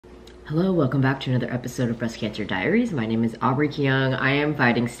Hello, welcome back to another episode of Breast Cancer Diaries. My name is Aubrey Kyung. I am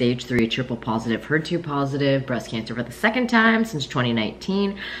fighting stage 3 triple positive, HER2 positive breast cancer for the second time since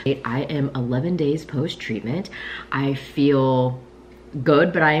 2019. I am 11 days post-treatment. I feel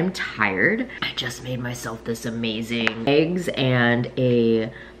good, but I am tired. I just made myself this amazing eggs and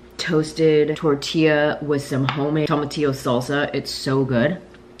a toasted tortilla with some homemade tomatillo salsa. It's so good.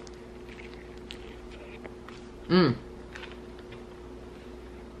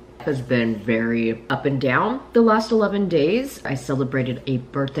 Has been very up and down the last 11 days. I celebrated a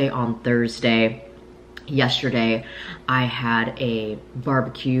birthday on Thursday. Yesterday, I had a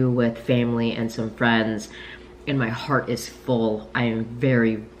barbecue with family and some friends, and my heart is full. I am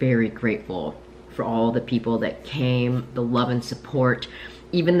very, very grateful for all the people that came, the love and support,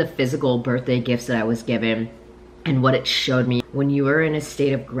 even the physical birthday gifts that I was given, and what it showed me. When you are in a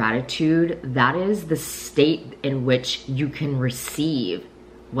state of gratitude, that is the state in which you can receive,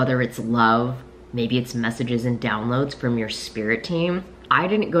 whether it's love, maybe it's messages and downloads from your spirit team. I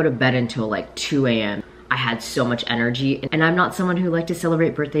didn't go to bed until like 2 a.m. I had so much energy, and I'm not someone who liked to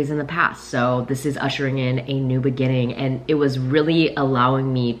celebrate birthdays in the past. So this is ushering in a new beginning, and it was really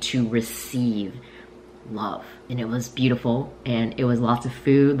allowing me to receive love. And it was beautiful, and it was lots of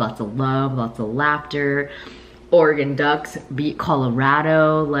food, lots of love, lots of laughter. Oregon Ducks beat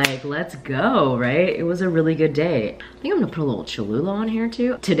Colorado, like, let's go, right? It was a really good day. I think I'm gonna put a little Cholula on here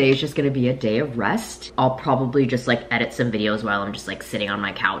too. Today's just gonna be a day of rest. I'll probably just like edit some videos while I'm just like sitting on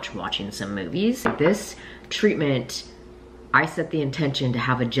my couch watching some movies. This treatment, I set the intention to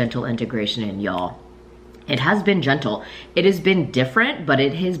have a gentle integration in, y'all. It has been gentle. It has been different, but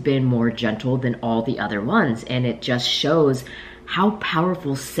it has been more gentle than all the other ones. And it just shows how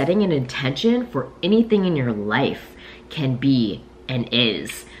powerful setting an intention for anything in your life can be and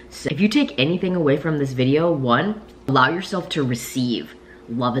is. So if you take anything away from this video, 1, allow yourself to receive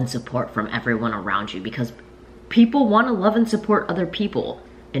love and support from everyone around you, because people want to love and support other people.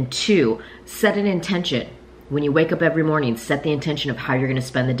 And 2, set an intention. When you wake up every morning, set the intention of how you're gonna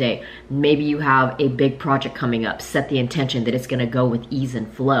spend the day. Maybe you have a big project coming up. Set the intention that it's gonna go with ease and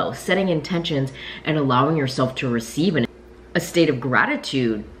flow. Setting intentions and allowing yourself to receive a state of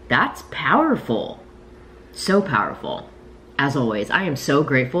gratitude, that's powerful. So powerful. As always, I am so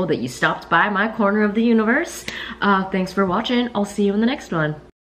grateful that you stopped by my corner of the universe. Thanks for watching. I'll see you in the next one.